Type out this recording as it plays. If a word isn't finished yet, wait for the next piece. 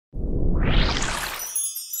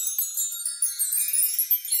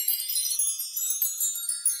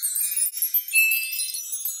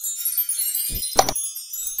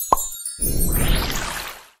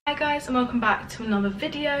guys, and welcome back to another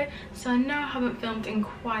video. So I know I haven't filmed in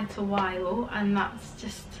quite a while, and that's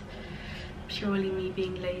just purely me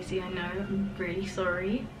being lazy. I know, I'm really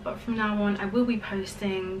sorry, but from now on I will be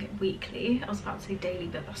posting weekly. I was about to say daily,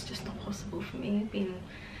 but that's just not possible for me.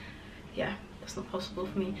 That's not possible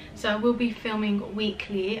for me. So I will be filming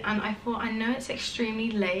weekly, and I thought, I know it's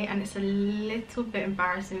extremely late and it's a little bit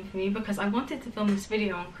embarrassing for me because I wanted to film this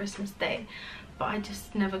video on Christmas Day, but I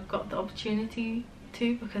just never got the opportunity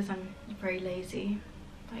to because I'm very lazy,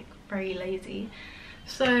 like very lazy.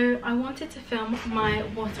 So I wanted to film my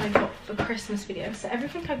what I got for Christmas video. So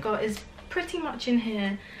everything I got is pretty much in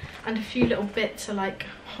here, and a few little bits are like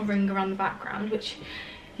hovering around the background, which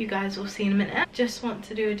you guys will see in a minute. Just want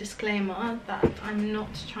to do a disclaimer that I'm not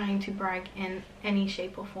trying to brag in any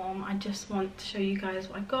shape or form. I just want to show you guys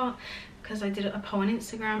what I got because I did a poll on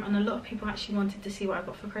Instagram and a lot of people actually wanted to see what I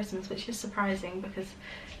got for Christmas, which is surprising because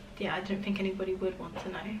yeah, I didn't think anybody would want to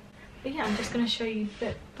know. But yeah, I'm just going to show you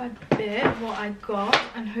bit by bit what I got,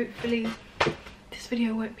 and hopefully this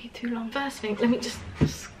video won't be too long. First thing, let me just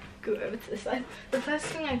go over to this side. The first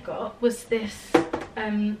thing I got was this,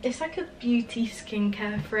 it's like a beauty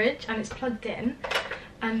skincare fridge and it's plugged in,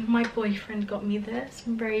 and my boyfriend got me this.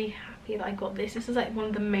 I'm very happy that I got this. This is like one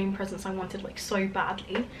of the main presents I wanted, like so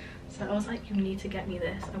badly. So I was like, you need to get me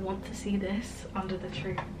this. I want to see this under the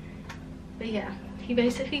tree. But yeah, he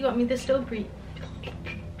basically got me this little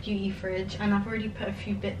beauty fridge, and I've already put a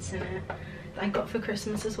few bits in it that I got for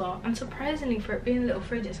Christmas as well. And surprisingly, for it being a little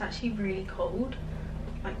fridge, it's actually really cold.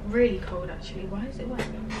 Like really cold actually. Why is it wet?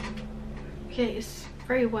 Okay, it's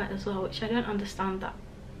very wet as well, which I don't understand that,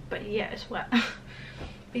 but yeah, it's wet.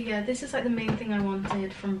 But yeah, this is like the main thing I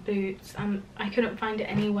wanted from Boots, and I couldn't find it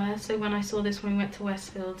anywhere, so when I saw this when we went to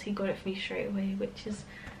Westfield, he got it for me straight away, which is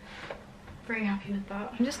very happy with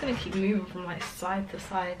that. I'm just gonna keep moving from like side to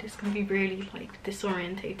side. It's gonna be really like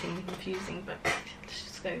disorientating and confusing, but let's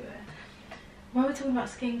just go there. While we're talking about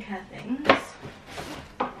skincare things,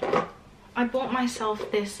 I bought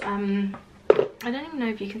myself this, I don't even know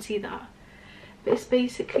if you can see that, but it's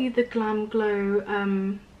basically the Glam Glow,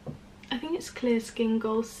 I think it's Clear Skin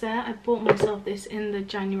Gold set. I bought myself this in the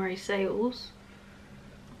January sales,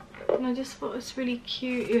 and I just thought it's really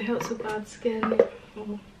cute. It helps with bad skin.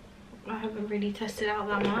 Well, I haven't really tested it out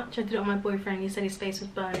that much. I did it on my boyfriend. He said his face was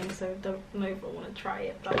burning, so I don't know if I want to try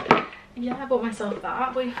it, but yeah, I bought myself that.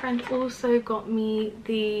 My boyfriend also got me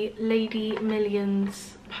the Lady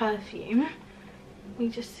Millions perfume. Let me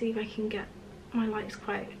just see if I can get my lights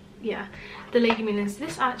quite, yeah, the Lady Millions.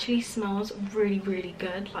 This actually smells really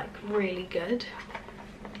good, like really good,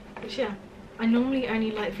 which yeah, I normally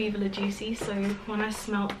only like Viva La Juicy, so when I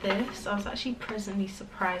smelled this I was actually pleasantly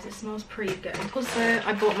surprised. It smells pretty good. Also,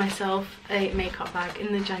 I bought myself a makeup bag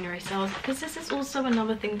in the January sales because this is also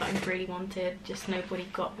another thing that I really wanted, just nobody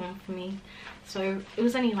got one for me, so it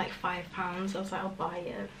was only like £5. I was like, I'll buy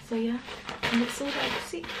it. So yeah, and it's all like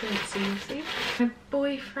sequincy, see? My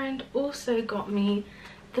boyfriend also got me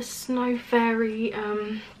the Snow Fairy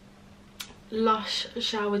Lush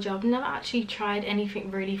shower gel. I've never actually tried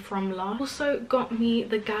anything really from Lush. Also got me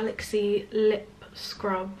the Galaxy lip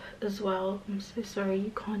scrub as well. I'm so sorry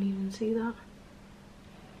you can't even see that,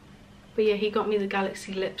 but yeah, he got me the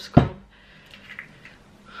Galaxy lip scrub,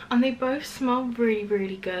 and they both smell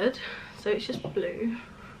really good. So it's just blue.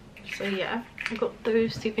 So yeah, I got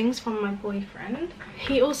those two things from my boyfriend.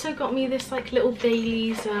 He also got me this like little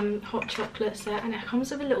Bailey's hot chocolate set, and it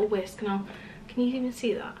comes with a little whisk. Now, can you even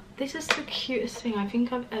see that? This is the cutest thing I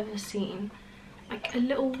think I've ever seen. Like a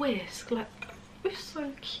little whisk, like it's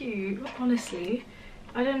so cute. Honestly,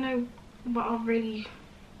 I don't know what I'll really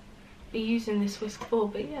be using this whisk for,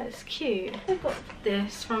 but yeah, it's cute. I got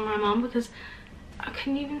this from my mum because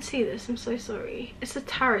can you even see this? I'm so sorry. It's a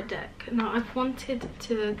tarot deck. Now, I've wanted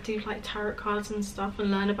to do like tarot cards and stuff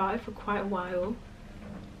and learn about it for quite a while,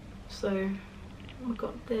 so I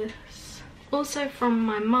got this. Also from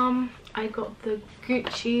my mum, I got the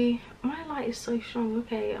Gucci, my light is so strong,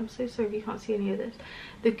 okay, I'm so sorry if you can't see any of this,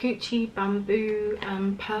 the Gucci Bamboo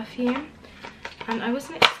perfume, and I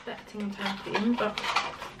wasn't expecting a perfume, but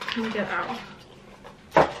let me get it out.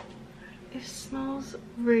 It smells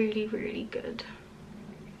really good.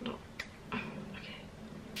 Look. Okay.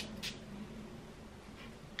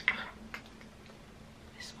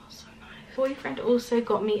 It smells so nice. Boyfriend also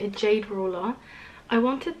got me a jade roller. I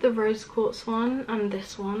wanted the rose quartz one and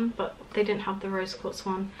this one, but they didn't have the rose quartz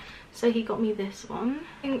one, so he got me this one.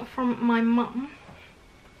 From my mum,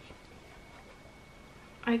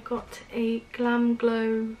 I got a Glam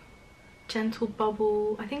Glow Gentle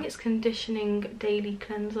Bubble, I think it's conditioning daily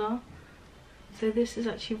cleanser. So this is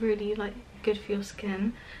actually really like good for your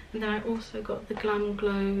skin. And then I also got the Glam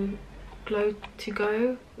Glow to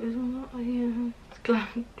Go,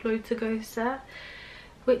 Glam Glow to Go set,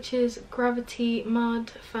 which is Gravity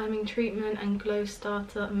Mud Firming Treatment and Glow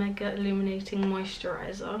Starter Mega Illuminating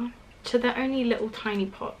Moisturizer. So they're only little tiny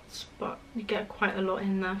pots, but you get quite a lot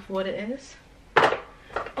in there for what it is.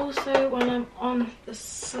 Also, while I'm on the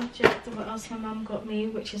subject of what else my mum got me,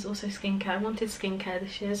 which is also skincare. I wanted skincare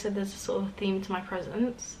this year, so there's a sort of theme to my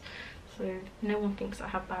presents. So no one thinks I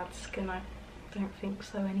have bad skin. I don't think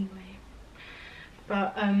so anyway.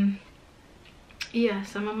 But yeah,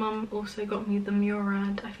 so my mum also got me the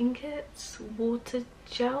Murad, I think it's water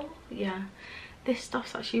gel. Yeah, this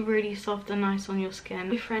stuff's actually really soft and nice on your skin.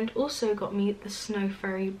 My friend also got me the Snow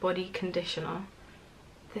Fairy body conditioner.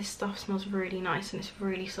 This stuff smells really nice and it's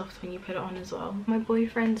really soft when you put it on as well. My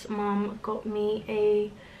boyfriend's mum got me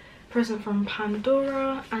a present from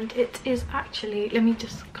Pandora, and it is actually, let me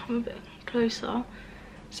just come a bit closer.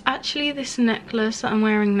 It's actually this necklace that I'm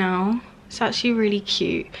wearing now. It's actually really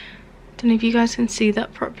cute. Don't know if you guys can see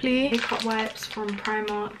that properly. Makeup wipes from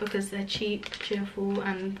Primark because they're cheap, cheerful,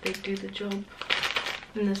 and they do the job.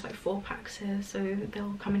 And there's like 4 packs here, so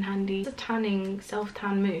they'll come in handy. It's a tanning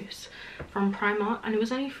self-tan mousse from Primark, and it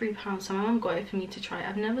was only £3, so my mum got it for me to try.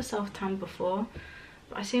 I've never self-tanned before,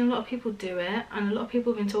 but I've seen a lot of people do it, and a lot of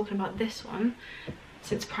people have been talking about this one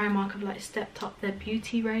since Primark have like stepped up their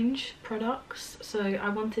beauty range products. So I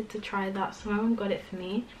wanted to try that, so my mum got it for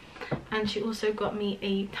me. And she also got me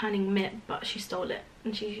a tanning mitt, but she stole it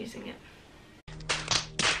and she's using it, so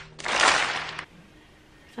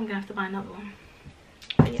I'm gonna have to buy another one.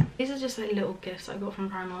 But yeah, these are just like little gifts I got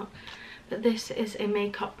from Primark. But this is a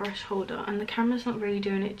makeup brush holder, and the camera's not really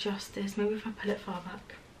doing it justice. Maybe if I pull it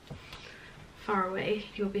far away,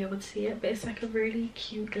 you'll be able to see it. But it's like a really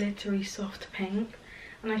cute glittery soft pink,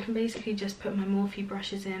 and I can basically just put my Morphe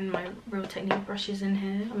brushes in, my Real Technique brushes in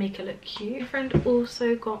here, and make it look cute. My friend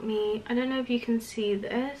also got me, I don't know if you can see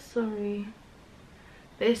this, sorry,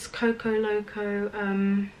 this Coco Loco,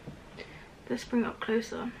 let's bring it up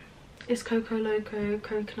closer. It's Coco Loco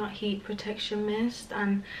Coconut Heat Protection Mist,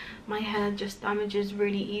 and my hair just damages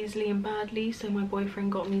really easily and badly, so my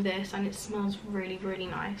boyfriend got me this, and it smells really, really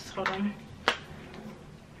nice. Hold on.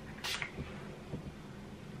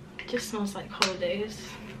 It just smells like holidays.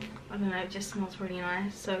 I don't know, it just smells really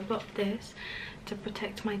nice. So I got this to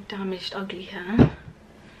protect my damaged, ugly hair.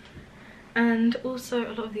 And also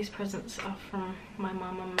a lot of these presents are from my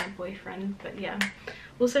mum and my boyfriend, but yeah.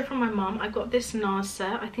 Also from my mum, I got this NARS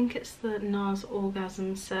set. I think it's the NARS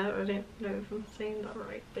Orgasm set. I don't know if I'm saying that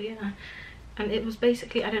right, but yeah. And it was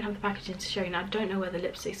basically, I don't have the packaging to show you now. I don't know where the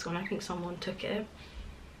lipstick's gone. I think someone took it.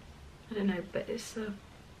 I don't know, but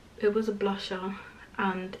it was a blusher,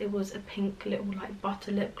 and it was a pink little like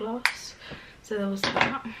butter lip gloss. So there was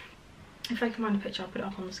that. If I can find a picture, I'll put it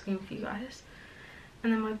up on the screen for you guys.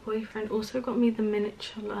 And then my boyfriend also got me the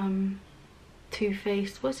miniature Too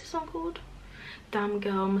Faced, what's this one called? Damn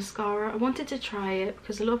Girl mascara. I wanted to try it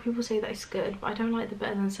because a lot of people say that it's good, but I don't like the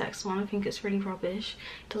Better Than Sex one. I think it's really rubbish.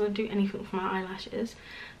 It doesn't do anything for my eyelashes.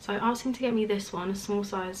 So I asked him to get me this one, a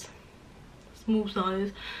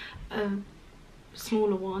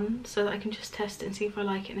smaller one, so that I can just test it and see if I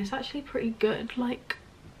like it. And it's actually pretty good. Like,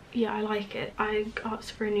 yeah, I like it. I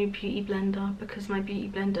asked for a new beauty blender because my beauty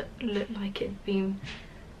blender looked like it'd been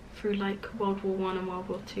through like World War I and World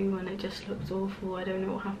War II, and it just looked awful. I don't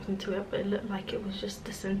know what happened to it, but it looked like it was just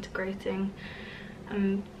disintegrating,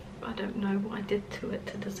 and I don't know what I did to it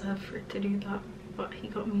to deserve for it to do that. But he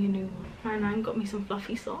got me a new one. My nan got me some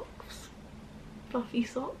fluffy socks. Fluffy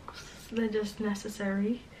socks, they're just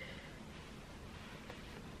necessary.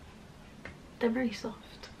 They're very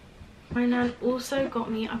soft. My nan also got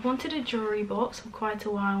me, I wanted a jewellery box for quite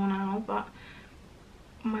a while now, but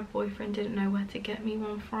my boyfriend didn't know where to get me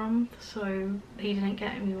one from, so he didn't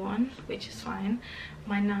get me one, which is fine.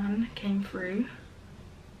 My nan came through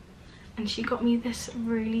and she got me this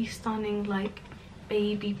really stunning like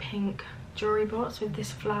baby pink jewellery box with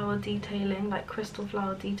this flower detailing, like crystal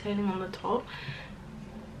flower detailing on the top.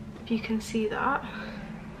 If you can see that,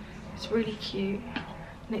 it's really cute,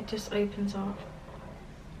 and it just opens up.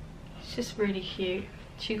 It's just really cute.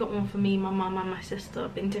 She got one for me, my mum and my sister,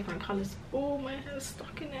 but in different colours. Oh, my hair's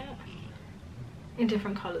stuck in it. In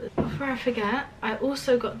different colours. Before I forget, I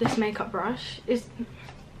also got this makeup brush. I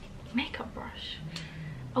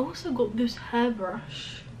also got this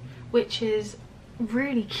hairbrush, which is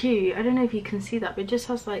really cute. I don't know if you can see that, but it just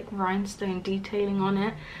has like rhinestone detailing on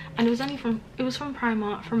it. And it was from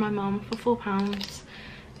Primark, from my mum, for £4.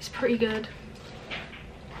 It's pretty good.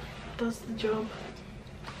 Does the job.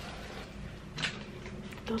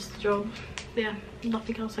 yeah,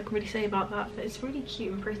 nothing else I can really say about that, but it's really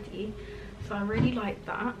cute and pretty, so I really like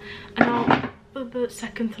that. And now for the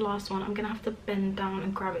second to last one, I'm gonna have to bend down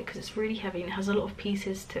and grab it because it's really heavy and it has a lot of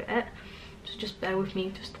pieces to it, so just bear with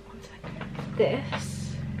me just 1 second.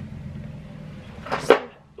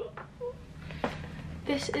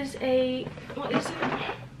 This is a, what is it,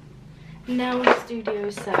 nail studio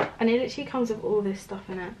set, and it literally comes with all this stuff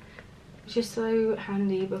in it, which is so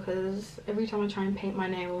handy because every time I try and paint my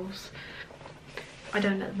nails, I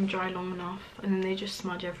don't let them dry long enough and then they just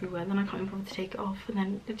smudge everywhere, then I can't even bother to take it off, and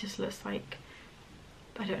then it just looks like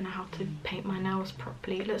I don't know how to paint my nails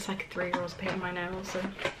properly. It looks like a 3-year-old's painting my nails. So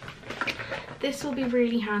this will be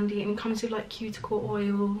really handy, and it comes with like cuticle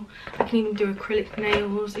oil. I can even do acrylic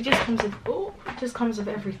nails. It just comes with, oh, it just comes with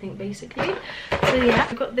everything basically. So yeah,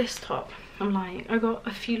 I got this top. I'm lying. I got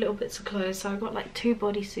a few little bits of clothes. So I got like 2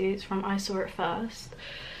 bodysuits from I Saw It First.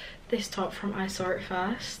 This top from I Saw It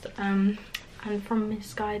First. And from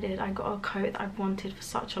Missguided, I got a coat that I've wanted for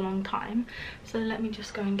such a long time. So let me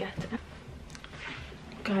just go and get it.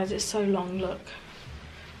 Guys, it's so long, look.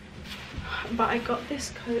 But I got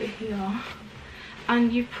this coat here,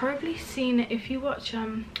 and you've probably seen it if you watch I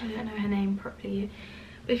don't know her name properly,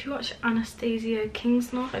 but if you watch Anastasia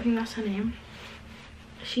Kingsnorth, I think that's her name,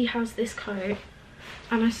 she has this coat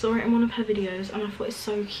and I saw it in one of her videos and I thought it's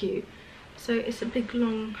so cute. So it's a big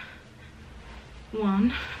long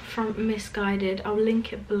one from Missguided. I'll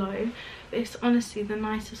link it below, but it's honestly the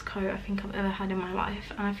nicest coat I think I've ever had in my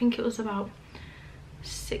life, and I think it was about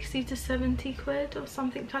 60 to 70 quid or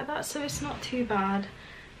something like that, so it's not too bad,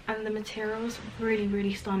 and the material's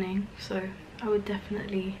really stunning, so I would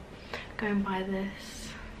definitely go and buy this.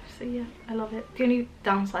 So yeah, I love it. The only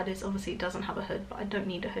downside is obviously it doesn't have a hood, but I don't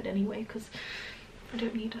need a hood anyway because I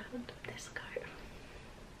don't need a hood. This coat,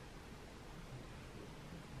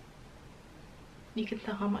 you can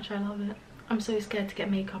tell how much I love it. I'm so scared to get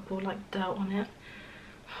makeup or like dirt on it.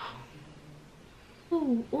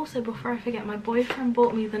 Ooh, also before I forget, my boyfriend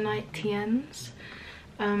bought me the Night TNs,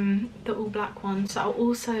 the all black ones, so I'll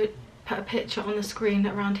also put a picture on the screen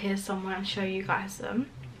around here somewhere and show you guys them.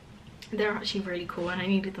 They're actually really cool and I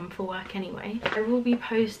needed them for work anyway. I will be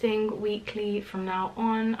posting weekly from now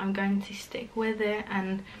on. I'm going to stick with it,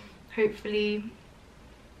 and hopefully,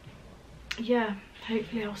 yeah,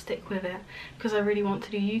 hopefully I'll stick with it because I really want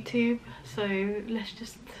to do YouTube, so let's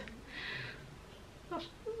just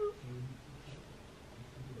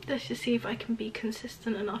see if I can be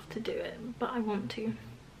consistent enough to do it, but I want to,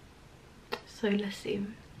 so let's see.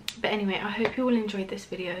 But anyway, I hope you all enjoyed this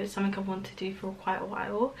video. It's something I've wanted to do for quite a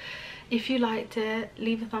while. If you liked it,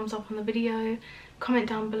 leave a thumbs up on the video, comment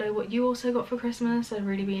down below what you also got for Christmas. I'd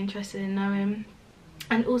really be interested in knowing.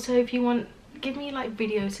 And also if you want, give me like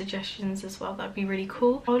video suggestions as well, that'd be really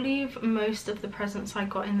cool. I'll leave most of the presents I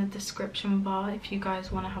got in the description bar if you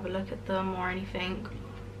guys want to have a look at them or anything.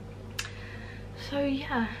 So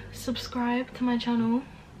yeah, subscribe to my channel,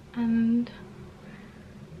 and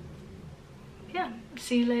yeah,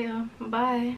 see you later. Bye.